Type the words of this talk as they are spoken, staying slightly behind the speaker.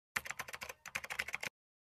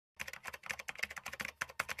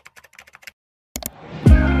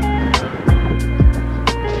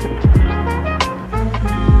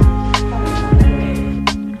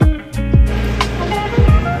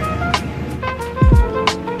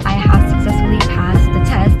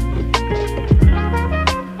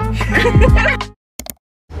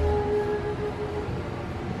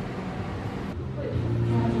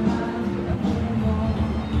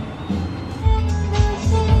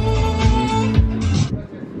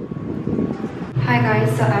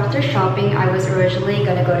guys, so after shopping, I was originally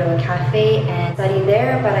gonna go to a cafe and study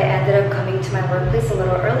there, but I ended up coming to my workplace a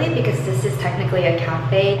little early because this is technically a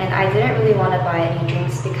cafe, and I didn't really want to buy any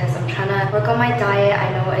drinks because I'm trying to work on my diet.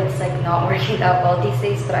 I know it's like not working that well these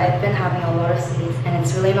days, but I've been having a lot of sweets and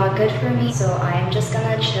it's really not good for me, so I'm just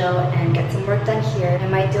gonna chill and get some work done here. I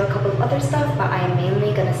might do a couple of other stuff, but I am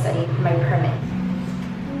mainly gonna study for my permit.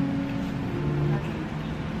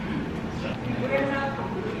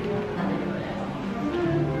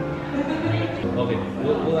 Okay,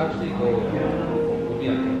 we'll actually go, we'll be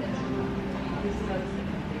on.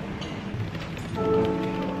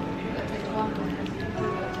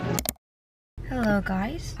 Hello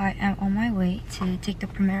guys, I am on my way to take the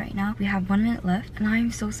permit right now. We have 1 minute left and I'm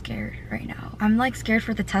so scared right now. I'm like scared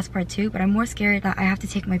for the test part too, but I'm more scared that I have to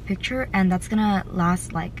take my picture and that's gonna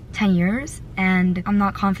last like 10 years and I'm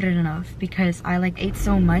not confident enough because I like ate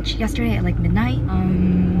so much yesterday at like midnight.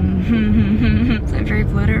 So I'm very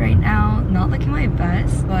bloated right now, not looking my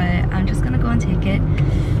best, but I'm just gonna go and take it.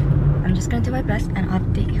 I'm just gonna do my best and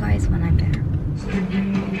update you guys when I'm there.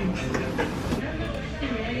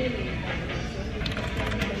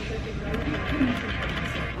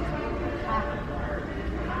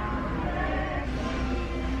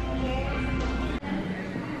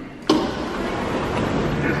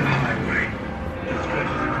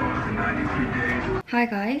 Hi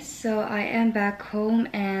guys, so I am back home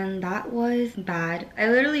and that was bad. I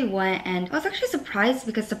literally went and I was actually surprised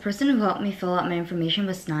because the person who helped me fill out my information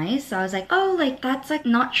was nice. So I was like, oh, like that's like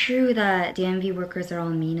not true that DMV workers are all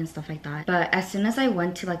mean and stuff like that. But as soon as I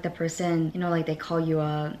went to like the person, you know, like they call you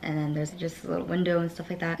up and then there's just a little window and stuff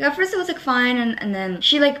like that. At first it was like fine and then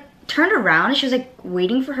she like turned around and she was like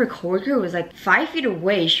waiting for her coworker who was like 5 feet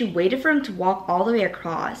away. She waited for him to walk all the way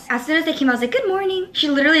across. As soon as they came out, I was like, good morning. She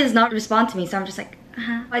literally does not respond to me, so I'm just like,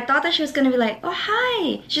 I thought that she was gonna be like, oh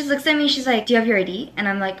hi. She just looks at me and she's like, do you have your ID? And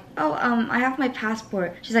I'm like, oh I have my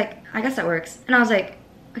passport. She's like, I guess that works. And I was like,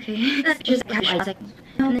 okay. She's like, I was like,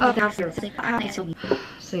 oh,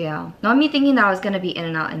 so yeah, not me thinking that I was gonna be in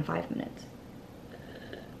and out in 5 minutes.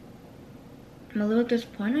 I'm a little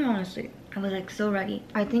disappointed, honestly. I was like so ready.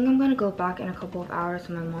 I think I'm gonna go back in a couple of hours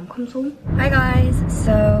when my mom comes home. Hi guys,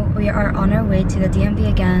 so we are on our way to the DMV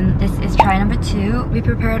again. This is try number 2. We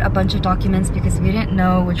prepared a bunch of documents because we didn't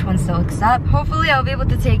know which ones they'll accept. Hopefully I'll be able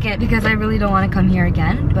to take it because I really don't want to come here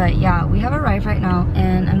again. But yeah, we have arrived right now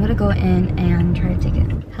and I'm gonna go in and try to take it.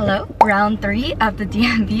 Hello, round 3 of the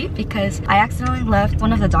DMV because I accidentally left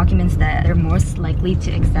one of the documents that they're most likely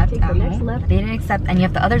to accept at home. They didn't accept any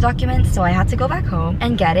of the other documents, so I had to go back home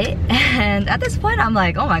and get it. And at this point I'm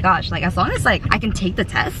like, oh my gosh, like as long as like I can take the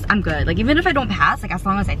test, I'm good. Like even if I don't pass, like as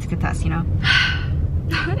long as I take the test, you know.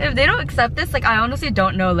 If they don't accept this, like I honestly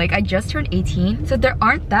don't know. Like I just turned 18, so there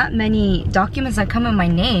aren't that many documents that come in my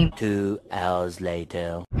name. 2 hours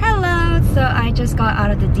later. Hello, so I just got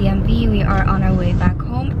out of the DMV. We are on our way back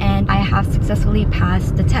home and I have successfully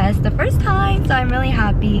passed the test the first time, so I'm really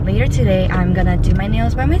happy. Later today I'm gonna do my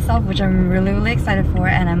nails by myself, which I'm really excited for,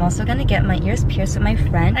 and I'm also gonna get my ears pierced with my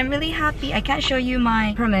friend. I'm really happy. I can't show you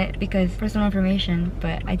my permit because personal information,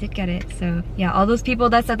 but I did get it. So yeah, all those people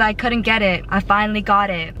that said that I couldn't get it, I finally got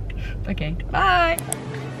it. Okay, bye.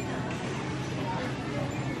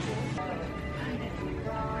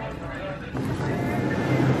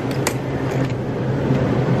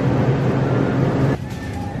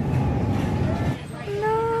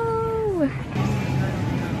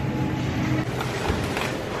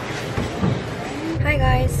 Hi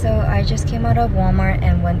guys, so I just came out of Walmart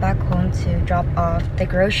and went back home to drop off the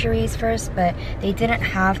groceries first, but they didn't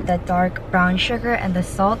have the dark brown sugar and the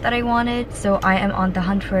salt that I wanted, so I am on the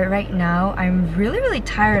hunt for it right now. I'm really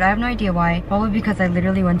tired. I have no idea why. Probably because I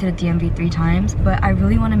literally went to the DMV 3 times, but I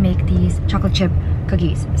really want to make these chocolate chip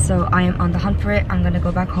cookies, so I am on the hunt for it. I'm gonna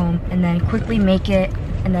go back home and then quickly make it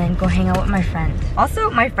and then go hang out with my friend.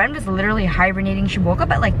 Also, my friend was literally hibernating. She woke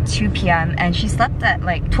up at like 2 p.m. and she slept at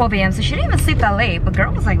like 12 a.m. so she didn't even sleep that late, but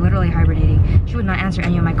girl was like literally hibernating. She would not answer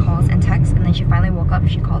any of my calls and texts, and then she finally woke up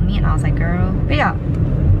and she called me and I was like, girl. But yeah,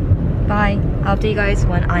 bye. I'll update you guys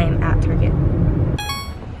when I am at Target.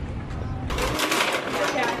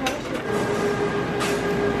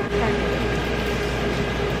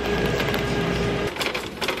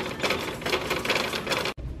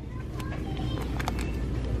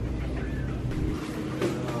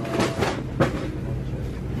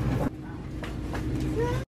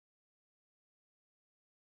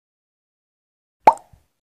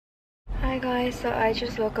 guys, so I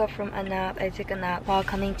just woke up from a nap. I took a nap while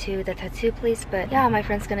coming to the tattoo place, but yeah, my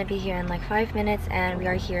friend's gonna be here in like 5 minutes and we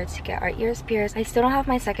are here to get our ears pierced. I still don't have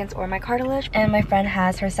my seconds or my cartilage, and my friend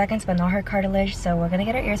has her seconds but not her cartilage, so we're gonna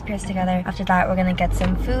get our ears pierced together. After that, we're gonna get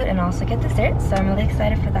some food and also get dessert, so I'm really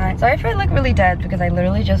excited for that. Sorry if I look really dead because I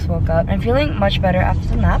literally just woke up. I'm feeling much better after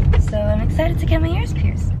the nap, so I'm excited to get my ears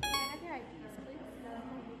pierced.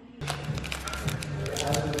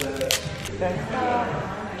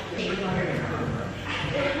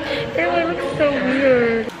 It looks so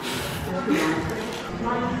weird.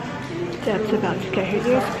 Deb's about to get her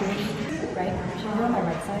ears pierced. Right? Should I do on my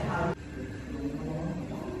right side?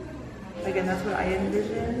 Again, that's what I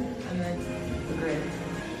envision, and then the grid.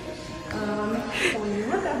 So when you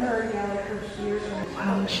look at her, yeah, like her ears are...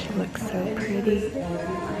 Wow, she looks so pretty.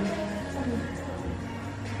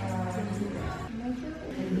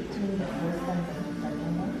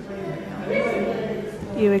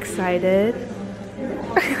 You excited?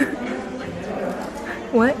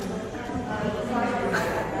 What?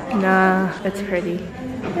 Nah, it's pretty.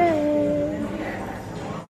 Yay.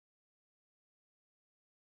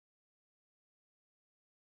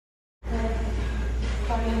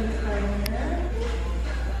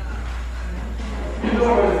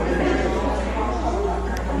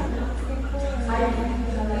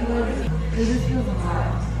 This feels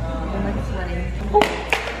hot. I'm like sweating.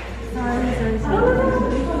 Sorry.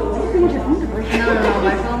 No,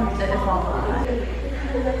 my phone is off.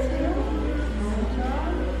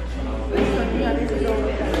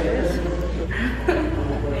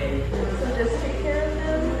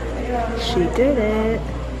 She did it.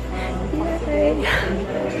 Yay.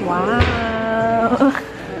 Wow.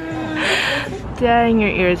 Dang, your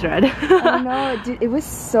ear's red. I know, dude, it was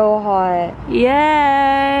so hot.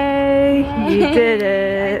 Yay. You did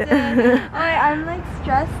it. I did. I'm like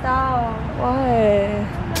stressed out.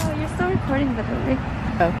 What? No, you're still recording, by the way.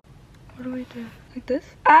 Oh. What do we do? Like this?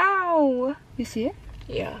 Ow! You see it?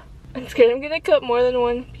 Yeah. I'm scared I'm gonna cut more than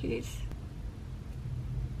one piece.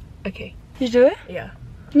 Okay. You do it? Yeah.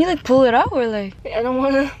 Can you like pull it out or like? I don't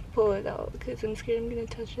wanna pull it out because I'm scared I'm gonna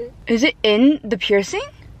touch it. Is it in the piercing?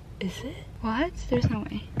 Is it? What? There's no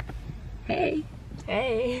way. Hey.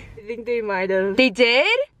 Hey. I think they might have. They did?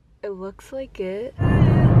 It looks like it.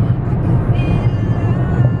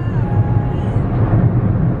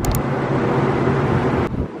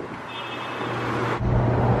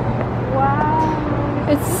 Wow.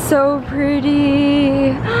 It's so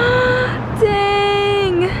pretty.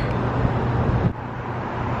 Dang.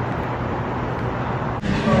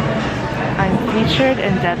 I'm featured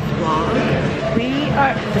in Deb's vlog.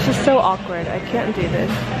 This is so awkward, I can't do this.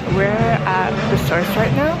 We're at the source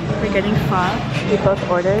right now. We're getting pho. We both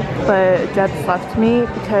ordered, but Deb's left me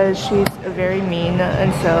because she's very mean,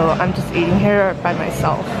 and so I'm just eating here by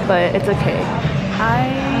myself. But it's okay. I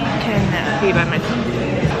can be by myself.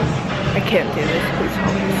 I can't do this, please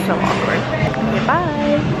help. It's so awkward. Okay,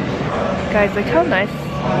 bye! Guys, look how nice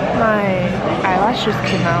my eyelashes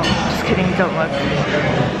came out. Just kidding, don't look.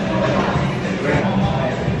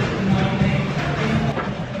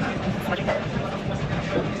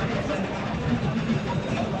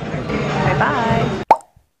 Bye.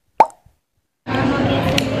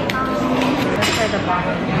 Let's try the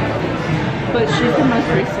bottom. But she's the most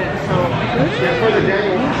recent, so like,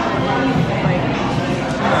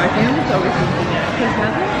 I think it's always because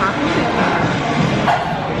nothing happens.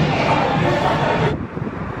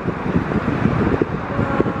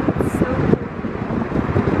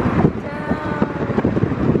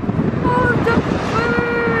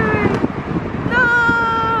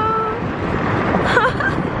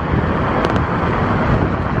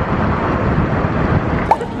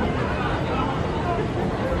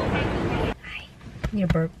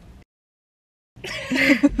 Burp.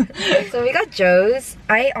 So we got Joe's.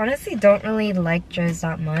 I honestly don't really like Joe's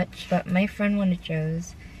that much, but my friend wanted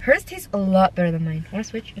Joe's. Hers tastes a lot better than mine. Wanna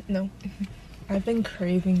switch? No. I've been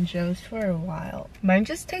craving Joe's for a while. Mine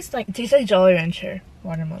just tastes like... It tastes like Jolly Rancher.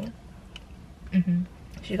 Watermelon. Mm-hmm.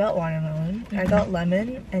 She got watermelon. I got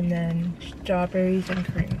lemon, and then strawberries and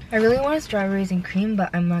cream. I really wanted strawberries and cream, but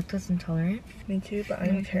I'm lactose intolerant. Me too, but I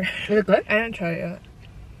don't care. Is it good? I didn't try it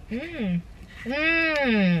yet.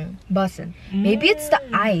 Bussin'. Maybe it's the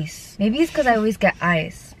ice. Maybe it's because I always get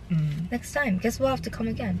ice. Next time. Guess we'll have to come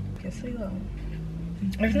again. Guess we will.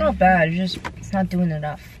 It's not bad. It's not doing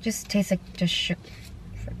enough. Just tastes like just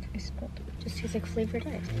tastes like flavored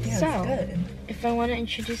ice. Yeah, so, it's good. if I want to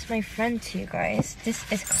introduce my friend to you guys, this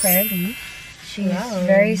is Claire. She's Wow.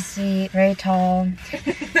 very sweet, very tall,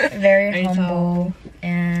 very humble, tall.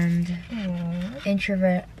 and Aww.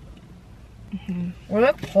 introvert. We're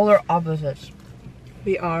like polar opposites.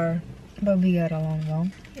 We are. But we get along well.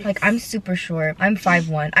 Like, I'm super short. I'm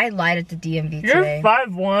 5'1". I lied at the DMV today. You're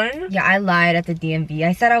 5'1"? Yeah, I lied at the DMV.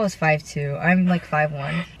 I said I was 5'2". I'm like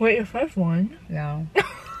 5'1". Wait, you're 5'1"? Yeah.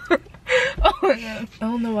 Oh no. I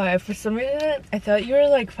don't know why. For some reason, I thought you were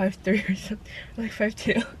like 5'3" or something. Like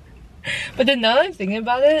 5'2". But then now that I'm thinking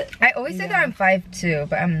about it, I always say that I'm 5'2",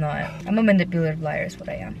 but I'm not. I'm a manipulative liar is what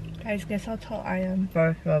I am. guys, guess how tall I am?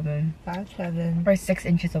 5'7". 5'7". We're 6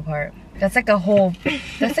 inches apart. That's like a whole,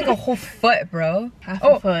 that's like a whole foot, bro. Half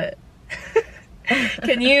a foot.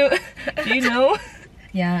 Do you know?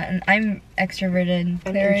 Yeah, and I'm extroverted.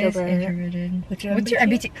 Claire is introverted. What's your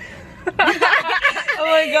MBT? Oh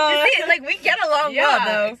my god. See, like, we get along well,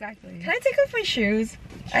 though. Exactly. Can I take off my shoes?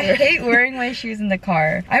 I hate wearing my shoes in the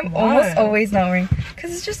car. I'm Why? almost always not wearing,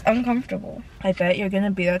 because it's just uncomfortable. I bet you're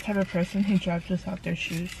gonna be that type of person who drives without their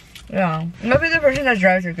shoes. Yeah. Maybe the person that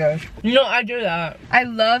drives or goes. No, I do that. I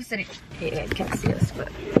love sitting. Hey, you guys can't see us, but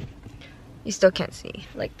you still can't see.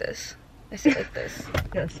 Like this. I sit like this.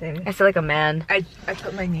 Yeah, same. I sit like a man. I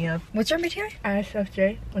put my knee up. What's your MBTI?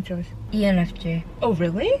 ISFJ. What's yours? ENFJ. Oh,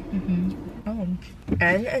 really? Mm-hmm. Oh.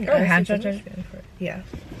 N and Oh, S hand is gestures? for yeah.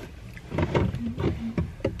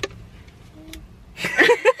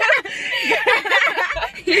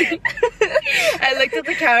 I looked at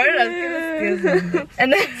the camera and I was gonna steal something.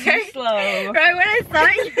 And then Too slow. right when I saw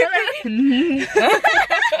it,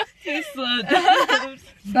 Too slow.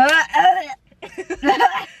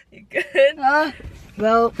 You good? you're like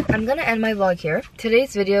well, I'm gonna end my vlog here.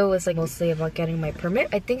 Today's video was like mostly about getting my permit.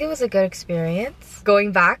 I think it was a good experience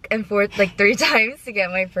going back and forth like 3 times to get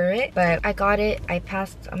my permit, but I got it. I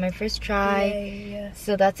passed on my first try. Yay.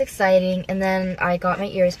 So that's exciting. And then I got my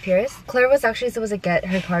ears pierced. Claire was actually supposed to get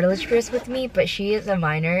her cartilage pierced with me, but she is a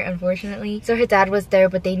minor, unfortunately. So her dad was there,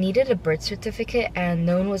 but they needed a birth certificate and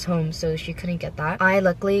no one was home, so she couldn't get that. I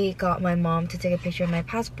luckily got my mom to take a picture of my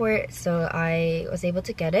passport, so I was able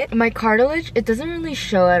to get it. My cartilage, it doesn't really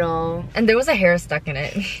show at all. And there was a hair stuck in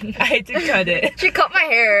it. I had to cut it. She cut my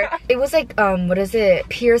hair. It was like, what is it?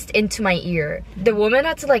 Pierced into my ear. The woman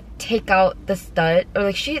had to like take out the stud, or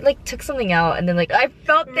like she like took something out, and then like I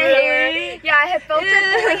felt the hair. Yeah, I had felt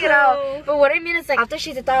it pulling it out. But what I mean is like after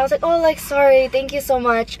she did that, I was like, oh, like sorry, thank you so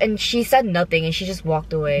much. And she said nothing and she just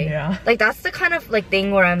walked away. Yeah. Like that's the kind of like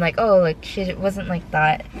thing where I'm like, oh, like she wasn't like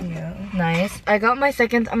that. Yeah. Nice. I got my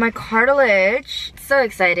second on my cartilage. So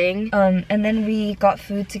exciting. And then we got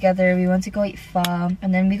food together. We went to go eat pho,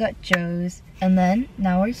 and then we got Joe's, and then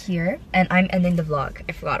now we're here and I'm ending the vlog.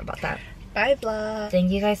 I forgot about that. Bye vlog.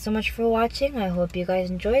 Thank you guys so much for watching. I hope you guys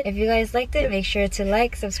enjoyed. If you guys liked it, make sure to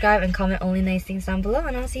like, subscribe, and comment only nice things down below,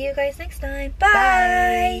 and I'll see you guys next time.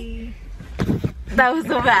 Bye. Bye. That was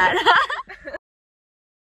so bad.